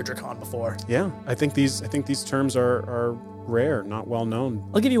Mizir Drakan before. Yeah, I think these terms are rare, not well known,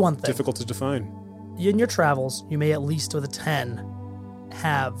 I'll give you one thing. difficult to define. In your travels, you may at least with a 10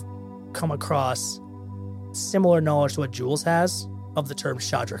 have come across similar knowledge to what Jules has of the term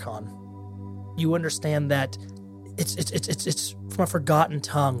Shah Drakan. You understand that it's from a forgotten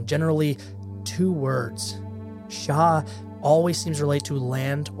tongue, generally 2 words. Shah always seems to relate to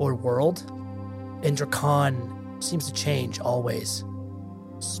land or world, and Drakan seems to change always.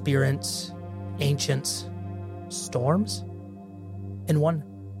 Spirits, ancients, storms? And one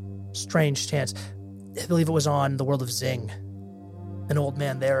strange chance, I believe it was on the world of Zing. An old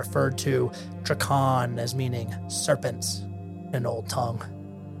man there referred to Drakan as meaning serpents in an old tongue.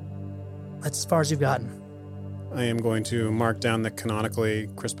 That's as far as you've gotten. I am going to mark down that canonically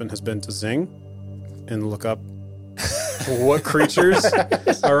Crispin has been to Zing and look up what creatures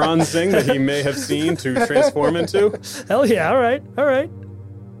are on Zing that he may have seen to transform into. Hell yeah, all right, all right.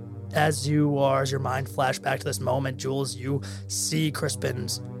 As your mind flash back to this moment, Jules, you see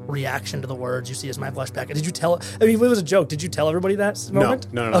Crispin's reaction to the words. You see his mind flash back. Did you tell? I mean, if it was a joke, did you tell everybody that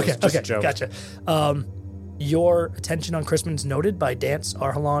moment? No. Okay, It's just okay, a joke. Gotcha. Your attention on Crispin's noted by Dance,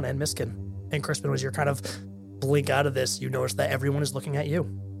 Arhalan, and Miskin. And Crispin, was your kind of blink out of this, you notice that everyone is looking at you.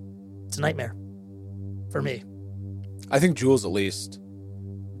 It's a nightmare. For me. I think Jules, at least.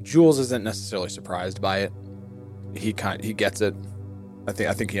 Jules isn't necessarily surprised by it. He gets it.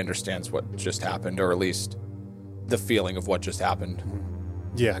 I think he understands what just happened, or at least the feeling of what just happened.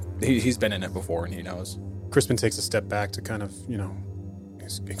 Yeah, He's been in it before, and he knows. Crispin takes a step back to kind of,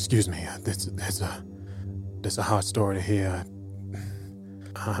 excuse me, there's a hard story to hear.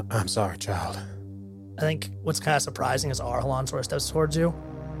 I'm sorry, child. I think what's kind of surprising is Arhalan sort of steps towards you,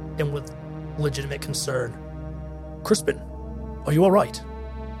 and with legitimate concern. Crispin, are you all right?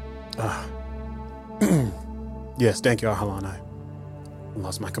 Yes, thank you, Arhalan. I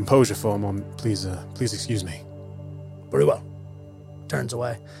lost my composure for a moment. Please excuse me. Very well. Turns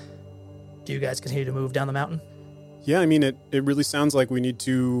away. Do you guys continue to move down the mountain? Yeah, I mean, it really sounds like we need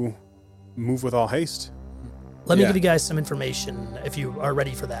to move with all haste. Let me Yeah. give you guys some information if you are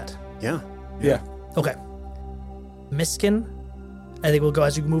ready for that. Yeah. Yeah. Okay. Miskin, I think we'll go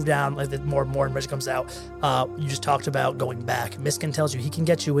as you move down, like the more information comes out. You just talked about going back. Miskin tells you he can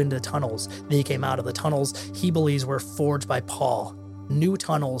get you into the tunnels that he came out of. The tunnels he believes were forged by Paul. New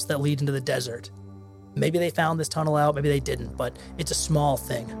tunnels that lead into the desert. Maybe they found this tunnel out, maybe they didn't, but it's a small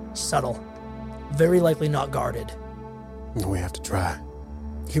thing, subtle, very likely not guarded. We have to try.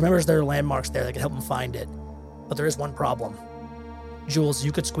 He remembers there are landmarks there that can help him find it, but there is one problem. Jules,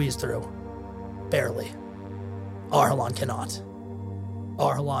 you could squeeze through. Barely. Arhalan cannot.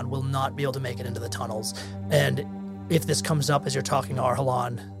 Arhalan will not be able to make it into the tunnels, and if this comes up as you're talking,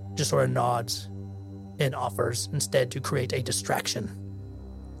 Arhalan just sort of nods and offers instead to create a distraction.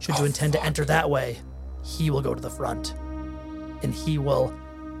 Should you intend to enter that way, he will go to the front, and he will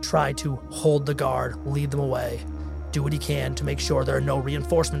try to hold the guard, lead them away, do what he can to make sure there are no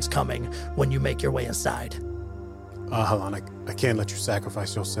reinforcements coming when you make your way inside. Arhalan, I can't let you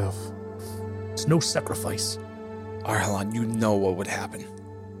sacrifice yourself. It's no sacrifice. Arhalan, you know what would happen.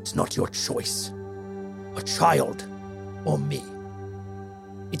 It's not your choice. A child or me.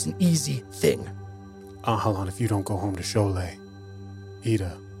 It's an easy thing. Arhalan, if you don't go home to Sholay,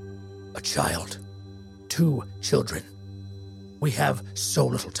 Ida. A child. 2 children. We have so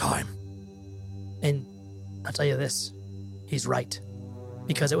little time. And I'll tell you this, he's right.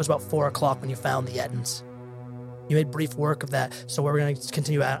 Because it was about 4 o'clock when you found the Ettins. You made brief work of that, so we're going to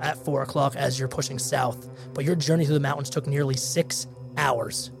continue at 4 o'clock as you're pushing south. But your journey through the mountains took nearly 6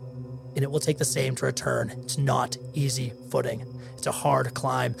 hours. And it will take the same to return. It's not easy footing. It's a hard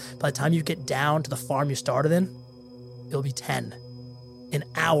climb. By the time you get down to the farm you started in, it'll be 10. An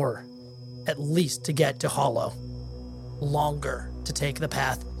hour, at least, to get to Hollow. Longer to take the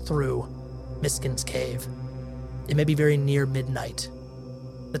path through Miskin's cave. It may be very near midnight,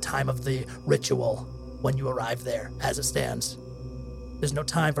 the time of the ritual when you arrive there, as it stands. There's no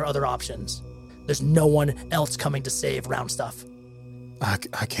time for other options. There's no one else coming to save round stuff. I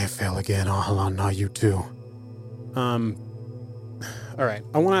can't fail again, Ahalan, not you too. All right.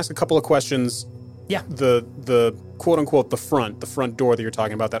 I want to ask a couple of questions. Yeah. The quote-unquote the front door that you're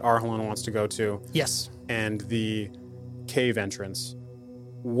talking about that Arhalan wants to go to. Yes. And the cave entrance.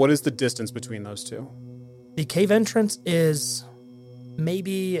 What is the distance between those two? The cave entrance is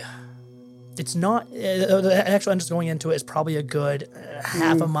maybe... It's not... the actual entrance going into it is probably a good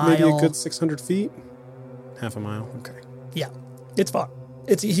half a mile. Maybe a good 600 feet? Half a mile, okay. Yeah. It's far.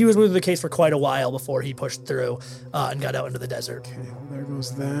 He was with the case for quite a while before he pushed through and got out into the desert. Okay, well, there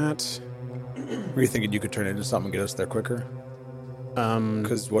goes that. Were you thinking you could turn it into something and get us there quicker?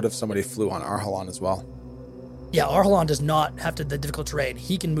 Because what if somebody flew on Arhalan as well? Yeah, Arhalan does not have the difficult terrain.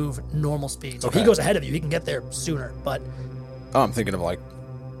 He can move normal speed. So if he goes ahead of you, he can get there sooner. But Oh, I'm thinking of like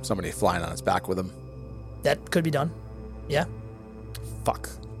somebody flying on its back with him. that could be done. Yeah. Fuck.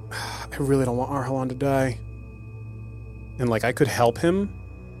 I really don't want Arhalan to die. And, like, I could help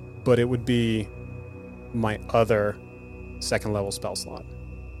him, but it would be my other second-level spell slot.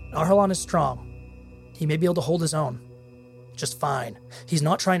 Arhalan is strong. He may be able to hold his own just fine. He's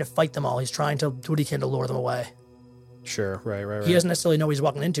not trying to fight them all. He's trying to do what he can to lure them away. Sure, right. He doesn't necessarily know what he's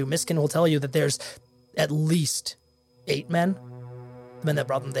walking into. Miskin will tell you that there's at least 8 men, the men that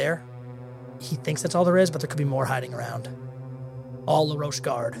brought them there. He thinks that's all there is, but there could be more hiding around. All LaRoche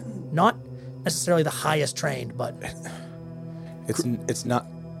Guard. Not necessarily the highest trained, but... It's not...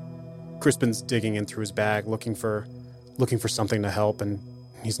 Crispin's digging in through his bag, looking for something to help, and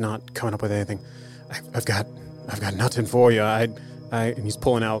he's not coming up with anything. I've got nothing for you. And he's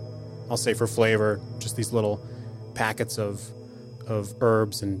pulling out, I'll say for flavor, just these little packets of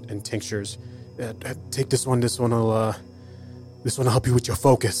herbs and tinctures. Take this one. This one will help you with your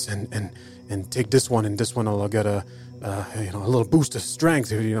focus, and take this one, and this one will get a little boost of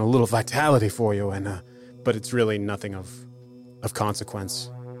strength, a little vitality for you, but it's really nothing of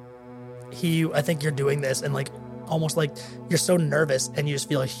consequence. I think you're doing this and almost like you're so nervous and you just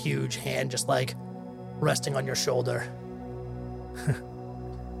feel a huge hand just resting on your shoulder.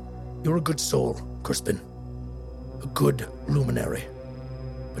 You're a good soul, Crispin. A good luminary.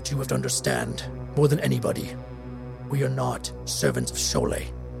 But you have to understand, more than anybody, we are not servants of Sholay.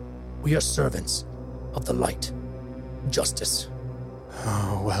 We are servants of the light. Justice.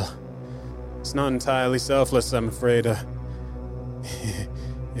 Oh, well. It's not entirely selfless, I'm afraid.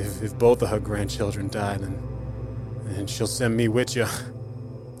 If both of her grandchildren die, then she'll send me with you.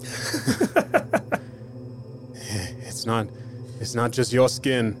 It's not just your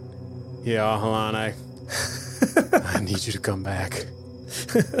skin. Yeah, Ahalan, I need you to come back.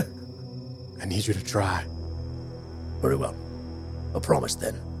 I need you to try. Very well. A promise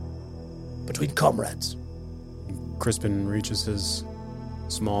then. Between comrades. Crispin reaches his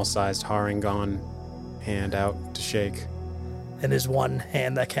small-sized Harangon hand out to shake. And his one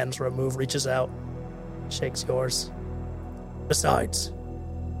hand that Ken's removed reaches out, shakes yours. Besides,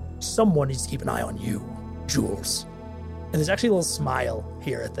 someone needs to keep an eye on you, Jules. And there's actually a little smile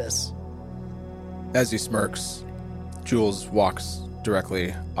here at this. As he smirks, Jules walks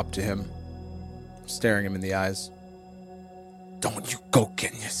directly up to him, staring him in the eyes. Don't you go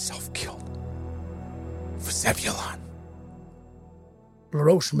getting yourself killed for Zebulon.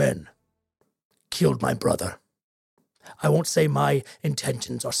 LaRoche men killed my brother. I won't say my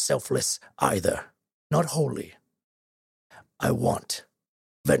intentions are selfless either. Not wholly. I want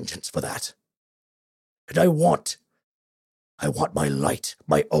vengeance for that. And I want my light,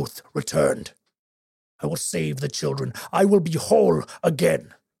 my oath returned. I will save the children. I will be whole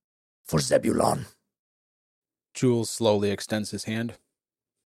again for Zebulon. Jules slowly extends his hand.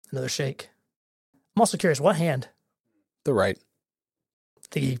 Another shake. I'm also curious, what hand? The right. I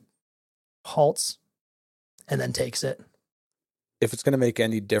think he halts and then takes it. If it's going to make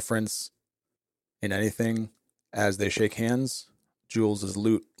any difference in anything as they shake hands, Jules'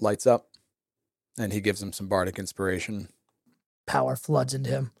 lute lights up and he gives him some bardic inspiration. Power floods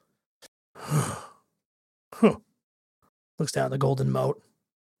into him. Looks down at the golden moat.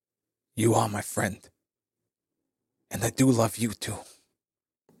 You are my friend. And I do love you too.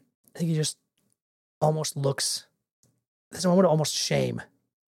 I think he just almost looks. There's a moment of almost shame.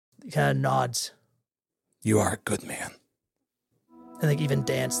 He kind of nods. You are a good man. I think even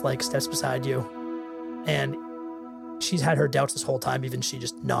Dance steps beside you. And she's had her doubts this whole time. Even she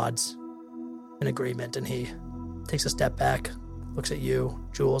just nods in agreement. And he takes a step back, looks at you.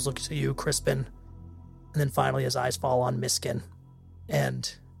 Jules looks at you, Crispin. And then finally his eyes fall on Miskin.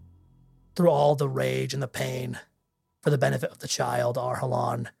 And through all the rage and the pain, for the benefit of the child,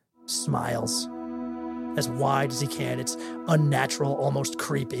 Arhalan smiles. as wide as he can. It's unnatural, almost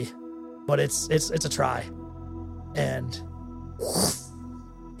creepy, but it's a try. And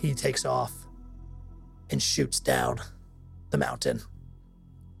he takes off and shoots down the mountain.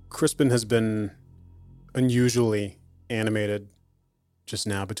 Crispin has been unusually animated just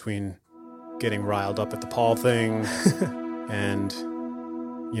now between getting riled up at the Paul thing and,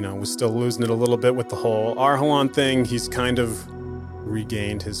 was still losing it a little bit with the whole Arhalan thing. He's kind of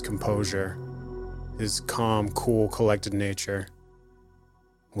regained his composure, his calm, cool, collected nature.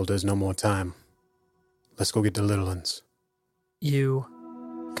 Well, there's no more time. Let's go get the little ones. You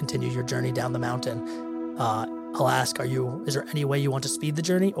continue your journey down the mountain. I'll ask, is there any way you want to speed the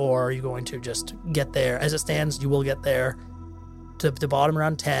journey, or are you going to just get there? As it stands, you will get there to the bottom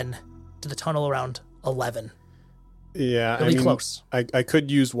around 10, to the tunnel around 11. Yeah, It'll be close. I could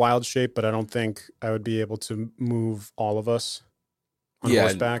use wild shape, but I don't think I would be able to move all of us on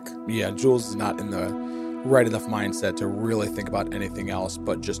horseback. Yeah, Jules is not in the right enough mindset to really think about anything else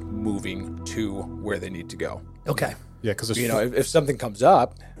but just moving to where they need to go. Okay. Yeah, because if something comes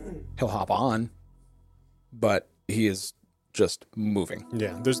up, he'll hop on, but he is just moving.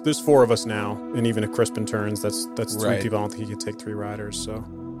 Yeah, there's 4 of us now, and even if Crispin turns, that's 3 Right. people. I don't think he could take 3 riders, so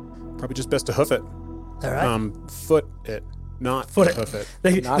probably just best to hoof it. All right. Foot it, not Foot it. hoof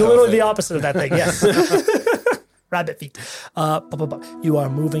it. Not Literally hoof the it. opposite of that thing, yes. Rabbit feet. You are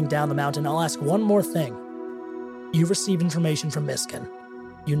moving down the mountain. I'll ask one more thing. You receive information from Miskin.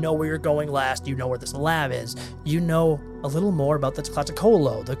 You know where you're going last. You know where this lab is. You know a little more about the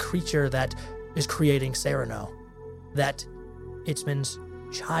Tlacticolo, the creature that is creating Sereno. That Itzman's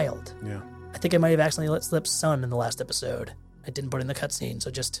child. Yeah. I think I might have accidentally let slip son in the last episode. I didn't put it in the cutscene,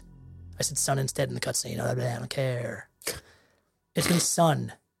 so I said son instead in the cutscene. I don't care. Itzman's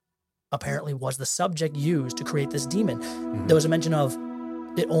son apparently was the subject used to create this demon. Mm-hmm. There was a mention of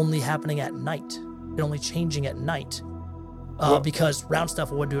it only happening at night. It only changing at night. Because round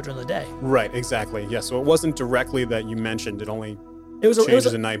stuff would do it during the day. Right, exactly. Yeah, so it wasn't directly that you mentioned it only It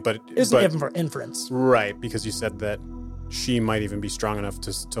changes at night, but it was an inference. right, because you said that she might even be strong enough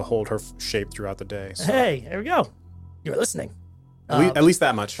to hold her shape throughout the day. So. Hey, there we go. You were listening. At least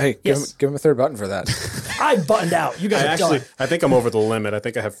that much. Hey, Yes. give him a third button for that. I buttoned out. You guys are done. I think I'm over the limit. I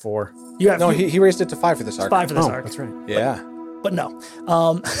think I have 4. You have No, he raised it to 5 for this arc. 5 for this Oh, arc. that's right. Yeah. But no.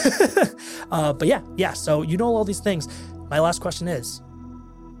 But yeah. So you know all these things. My last question is,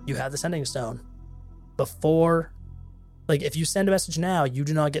 you have the sending stone. Before, if you send a message now, you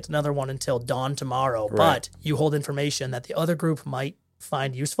do not get another one until dawn tomorrow. Right. But you hold information that the other group might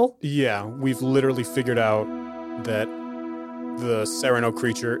find useful. Yeah, we've literally figured out that the Sereno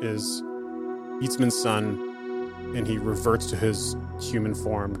creature is Eatsman's son, and he reverts to his human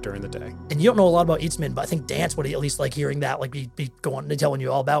form during the day. And you don't know a lot about Eatsman, but I think Dance would at least like hearing that, be going and telling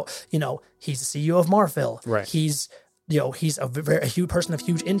you all about, he's the CEO of Marfil. Right. He's a huge person of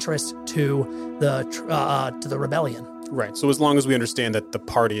huge interest to the rebellion. Right. So as long as we understand that the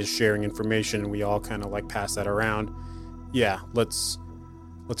party is sharing information, we all kind of pass that around. Yeah, let's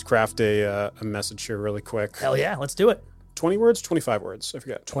craft a message here really quick. Hell yeah, let's do it. 20 words, 25 words. I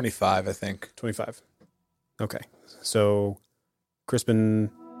forget. 25, I think. 25. Okay. So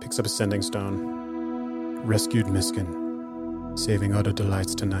Crispin picks up a sending stone. Rescued Miskin, saving utter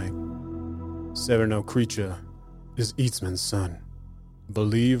delights tonight. Sereno creature is Eatsman's son.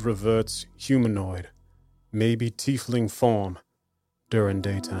 Believe reverts humanoid, maybe tiefling form during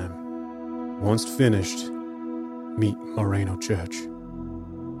daytime. Once finished, meet Moreno Church.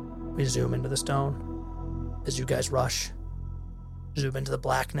 We zoom into the stone as you guys rush. Zoom into the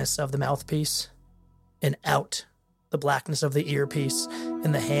blackness of the mouthpiece and out the blackness of the earpiece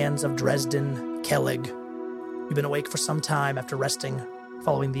in the hands of Dresden Kellig. You've been awake for some time after resting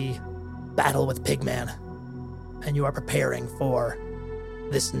following the battle with Pigman, and you are preparing for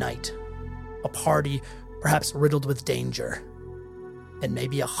this night. A party perhaps riddled with danger, and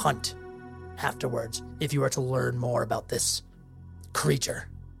maybe a hunt afterwards if you are to learn more about this creature.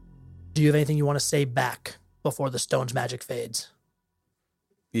 Do you have anything you want to say back before the stone's magic fades?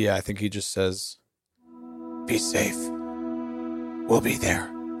 Yeah, I think he just says, "Be safe. We'll be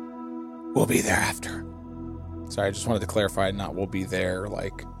there. We'll be there after." Sorry, I just wanted to clarify, not "we'll be there,"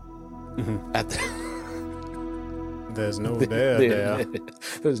 at the... There's no there.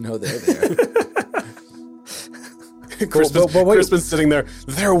 There's no there. Crispin's sitting there.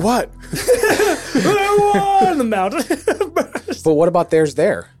 There what? On the mountain. But what about there's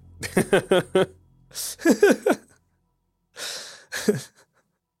there?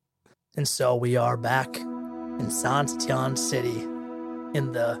 And so we are back in Santian City,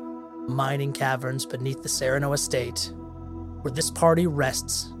 in the mining caverns beneath the Sereno estate, where this party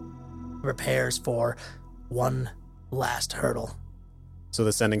rests, prepares for one last hurdle. So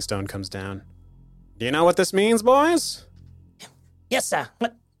the sending stone comes down. Do you know what this means, boys? Yes, sir.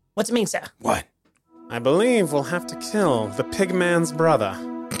 What's it mean, sir? What? I believe we'll have to kill the pigman's brother.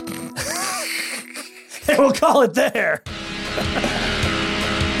 And we'll call it there.